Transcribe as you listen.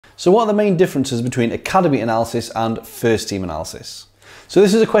So what are the main differences between academy analysis and first team analysis? So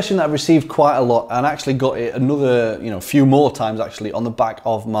this is a question that I've received quite a lot, and actually got it another, few more times actually on the back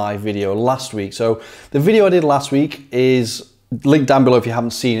of my video last week. So the video I did last week is linked down below if you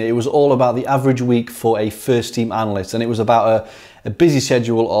haven't seen it. It was all about the average week for a first team analyst, and it was about a busy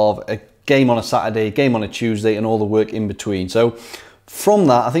schedule of a game on a Saturday, a game on a Tuesday, and all the work in between. So from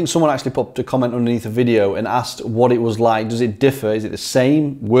that, I think someone actually popped a comment underneath the video and asked what it was like. Does it differ? Is it the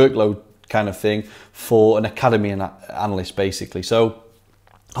same workload kind of thing for an academy analyst basically? So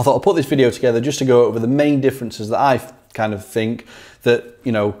I thought I'll put this video together just to go over the main differences that I kind of think that,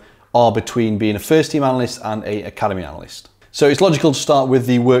 are between being a first team analyst and a academy analyst. So it's logical to start with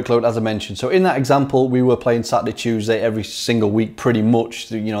the workload, as I mentioned. So in that example, we were playing Saturday, Tuesday every single week pretty much.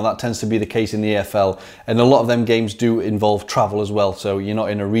 That tends to be the case in the AFL. And a lot of them games do involve travel as well. So you're not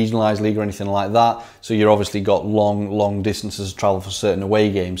in a regionalised league or anything like that. So you're obviously got long distances to travel for certain away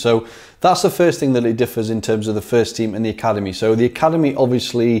games. So that's the first thing that it differs in terms of the first team and the academy. So the academy,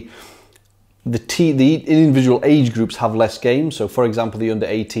 obviously, the individual age groups have less games. So for example, the under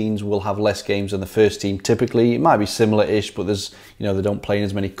 18s will have less games than the first team typically. It might be similar-ish, but there's, they don't play in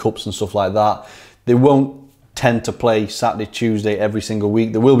as many cups and stuff like that. They won't tend to play Saturday, Tuesday every single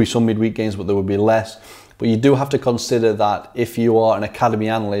week. There will be some midweek games, but there will be less. But you do have to consider that if you are an academy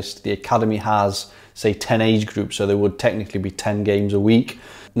analyst, the academy has, say, 10 age groups, so there would technically be 10 games a week.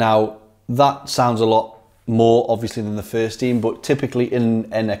 Now, that sounds a lot more obviously than the first team, but typically in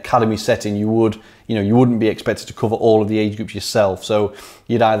an academy setting you wouldn't be expected to cover all of the age groups yourself. So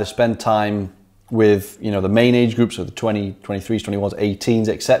you'd either spend time with the main age groups, so the 20, 23s, 21s, 18s,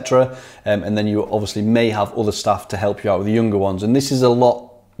 etc. And then you obviously may have other staff to help you out with the younger ones. And this is a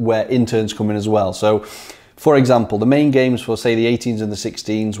lot where interns come in as well. So for example, the main games for say the 18s and the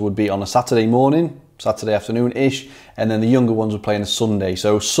 16s would be on a Saturday morning, Saturday afternoon-ish, and then the younger ones would play on a Sunday.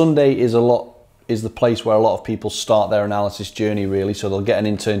 So Sunday is the place where a lot of people start their analysis journey really. So they'll get an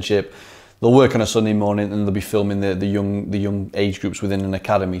internship, they'll work on a Sunday morning, and they'll be filming the young age groups within an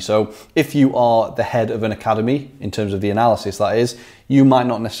academy. So if you are the head of an academy, in terms of the analysis that is, you might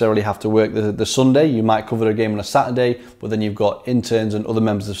not necessarily have to work the Sunday. You might cover a game on a Saturday, but then you've got interns and other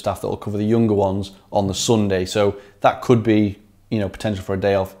members of staff that will cover the younger ones on the Sunday. So that could be, potential for a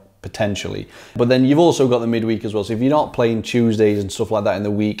day off potentially. But then you've also got the midweek as well. So if you're not playing Tuesdays and stuff like that in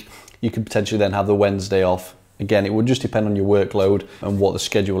the week, you could potentially then have the Wednesday off. Again, it would just depend on your workload and what the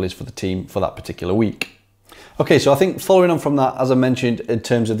schedule is for the team for that particular week. Okay, so I think following on from that, as I mentioned, in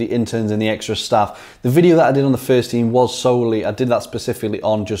terms of the interns and the extra staff, the video that I did on the first team was solely, I did that specifically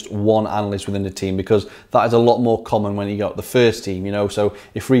on just one analyst within the team, because that is a lot more common when you got the first team, So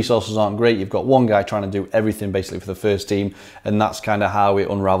if resources aren't great, you've got one guy trying to do everything basically for the first team, and that's kind of how it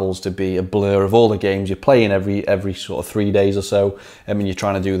unravels to be a blur of all the games you're playing every sort of 3 days or so. I mean, you're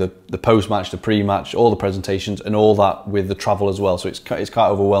trying to do the post-match, the pre-match, all the presentations, and all that with the travel as well. So it's quite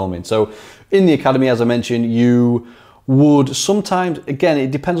overwhelming. So in the academy, as I mentioned, you would sometimes, again,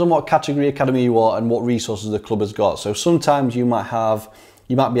 it depends on what category academy you are and what resources the club has got. So sometimes you might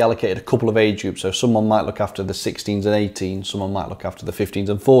be allocated a couple of age groups. So someone might look after the 16s and 18s, someone might look after the 15s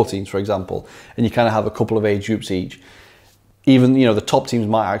and 14s, for example, and you kind of have a couple of age groups each. Even, the top teams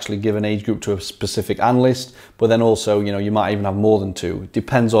might actually give an age group to a specific analyst, but then also, you might even have more than two. It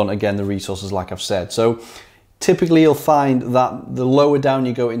depends on, again, the resources, like I've said. So typically you'll find that the lower down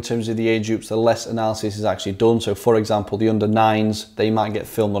you go in terms of the age groups, the less analysis is actually done. So for example, the under 9s, they might get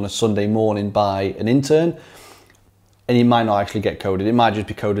filmed on a Sunday morning by an intern, and it might not actually get coded. It might just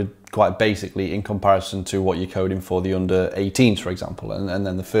be coded quite basically in comparison to what you're coding for the under 18s, for example, and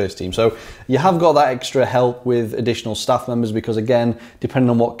then the first team. So you have got that extra help with additional staff members, because again,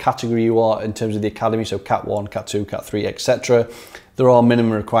 depending on what category you are in terms of the academy, so Cat 1, Cat 2, Cat 3, etc., there are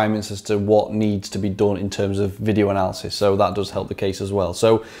minimum requirements as to what needs to be done in terms of video analysis. So that does help the case as well.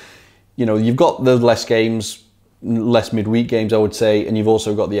 So, you've got the less games, less midweek games, I would say, and you've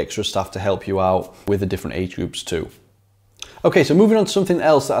also got the extra staff to help you out with the different age groups too. Okay, so moving on to something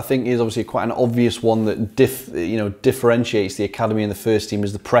else that I think is obviously quite an obvious one that differentiates the academy and the first team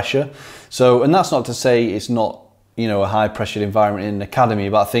is the pressure. So, and that's not to say it's not, a high pressured environment in an academy,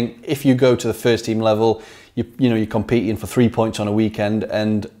 but I think if you go to the first team level, you're competing for 3 points on a weekend,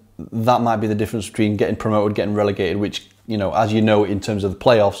 and that might be the difference between getting promoted, getting relegated, which, as you know, in terms of the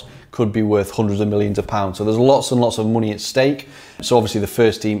playoffs, could be worth hundreds of millions of pounds. So there's lots and lots of money at stake. So obviously the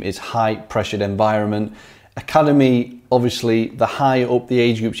first team is high pressured environment. Academy, obviously, the higher up the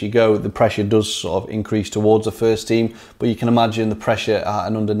age groups you go, the pressure does sort of increase towards the first team. But you can imagine the pressure at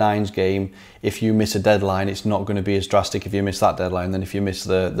an under 9s game, if you miss a deadline, it's not going to be as drastic if you miss that deadline than if you miss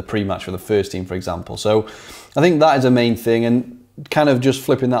the pre-match for the first team, for example. So I think that is a main thing. And kind of just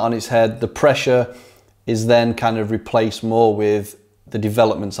flipping that on its head, the pressure is then kind of replaced more with the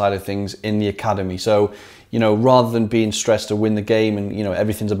development side of things in the academy. So, you know, rather than being stressed to win the game and, you know,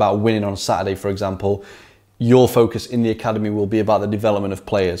 everything's about winning on Saturday, for example, your focus in the academy will be about the development of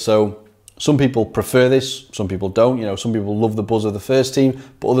players. So some people prefer this, some people don't. You know, some people love the buzz of the first team,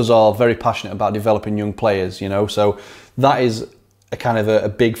 but others are very passionate about developing young players, you know. So that is a kind of a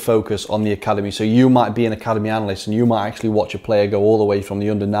big focus on the academy. So you might be an academy analyst and you might actually watch a player go all the way from the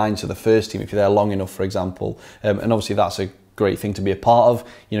under-9 to the first team if you're there long enough, for example. And obviously that's a great thing to be a part of.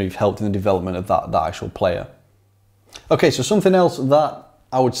 You know, you've helped in the development of that actual player. Okay, so something else that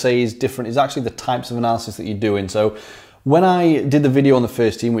I would say is different is actually the types of analysis that you're doing. So when I did the video on the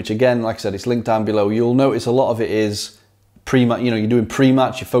first team, which again, like I said, it's linked down below, you'll notice a lot of it is pre-match. You know, you're doing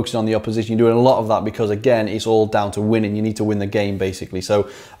pre-match, you're focusing on the opposition, you're doing a lot of that because again, it's all down to winning. You need to win the game basically. So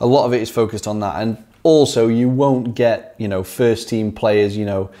a lot of it is focused on that. And also you won't get, you know, first team players, you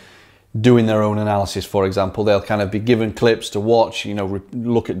know, doing their own analysis, for example. They'll kind of be given clips to watch, you know,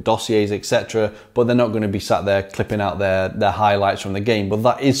 look at dossiers, etc. But they're not going to be sat there clipping out their highlights from the game. But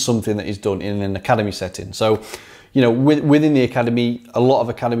that is something that is done in an academy setting. So, you know, within the academy, a lot of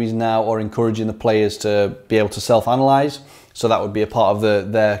academies now are encouraging the players to be able to self-analyze. So that would be a part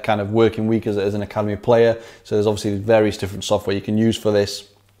of their kind of working week as an academy player. So there's obviously various different software you can use for this,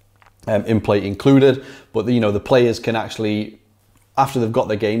 in-play included. But you know, the players can actually, after they've got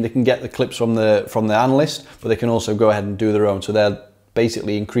the game, they can get the clips from the analyst, but they can also go ahead and do their own. So they're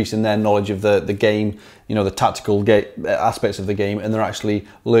basically increasing their knowledge of the game, you know, the tactical aspects of the game, and they're actually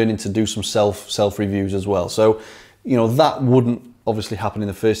learning to do some self reviews as well. So, you know, that wouldn't obviously happen in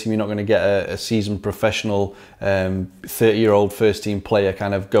the first team. You're not going to get a seasoned professional 30-year-old first team player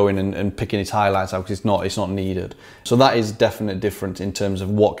kind of going and picking his highlights out, because it's not needed. So that is definitely different in terms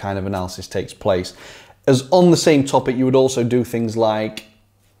of what kind of analysis takes place. As on the same topic, you would also do things like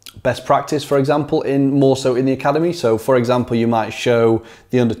best practice, for example, more so in the academy. So for example, you might show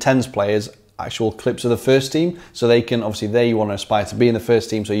the under-10s players actual clips of the first team, so they can, obviously they want to aspire to be in the first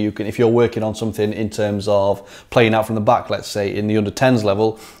team, so you can, if you're working on something in terms of playing out from the back, let's say in the under-10s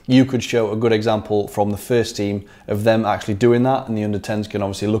level, you could show a good example from the first team of them actually doing that, and the under-10s can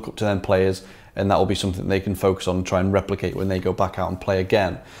obviously look up to them players, and that will be something they can focus on and try and replicate when they go back out and play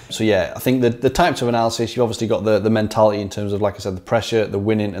again. So yeah, I think the types of analysis, you've obviously got the mentality in terms of, like I said, the pressure, the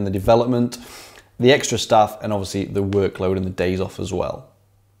winning and the development, the extra staff, and obviously the workload and the days off as well.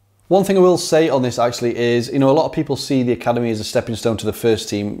 One thing I will say on this actually is, you know, a lot of people see the academy as a stepping stone to the first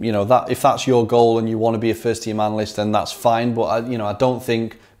team. You know, that if that's your goal and you want to be a first team analyst, then that's fine. But you know, I don't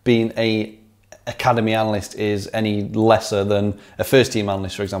think being a academy analyst is any lesser than a first team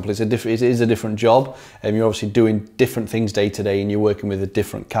analyst, for example. It is a different job, and you're obviously doing different things day to day, and you're working with a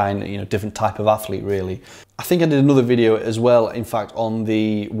different kind, you know, different type of athlete, really. I think I did another video as well, in fact, on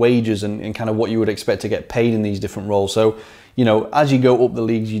the wages and kind of what you would expect to get paid in these different roles. So, you know, as you go up the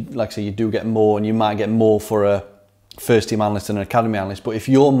leagues, you, like I say, you do get more, and you might get more for a first team analyst and an academy analyst. But if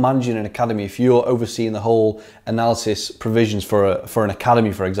you're managing an academy, if you're overseeing the whole analysis provisions for an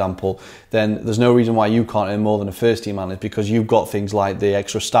academy, for example, then there's no reason why you can't earn more than a first team analyst, because you've got things like the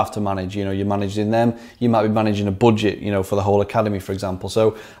extra staff to manage. You know, you're managing them, you might be managing a budget, you know, for the whole academy, for example.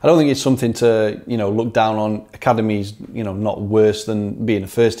 So I don't think it's something to, you know, look down on. Academies, you know, not worse than being a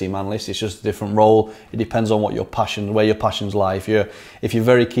first team analyst. It's just a different role. It depends on what your passion, where your passions lie. If you're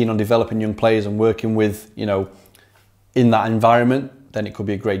very keen on developing young players and working with, you know, in that environment, then it could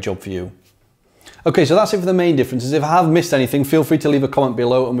be a great job for you. Okay, so that's it for the main differences. If I have missed anything, feel free to leave a comment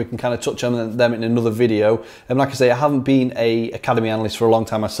below and we can kind of touch on them in another video. And like I say, I haven't been a academy analyst for a long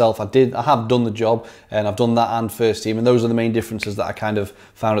time myself. I have done the job, and I've done that and first team, and those are the main differences that I kind of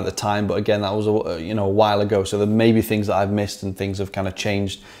found at the time. But again, that was a while ago, so there may be things that I've missed and things have kind of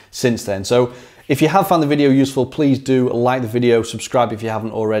changed since then. So if you have found the video useful, please do like the video, subscribe if you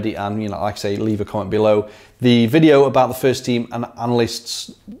haven't already, and, you know, like I say, leave a comment below. The video about the first team and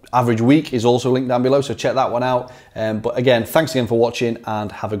analysts average week is also linked down below, so check that one out. But again, thanks again for watching,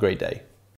 and have a great day.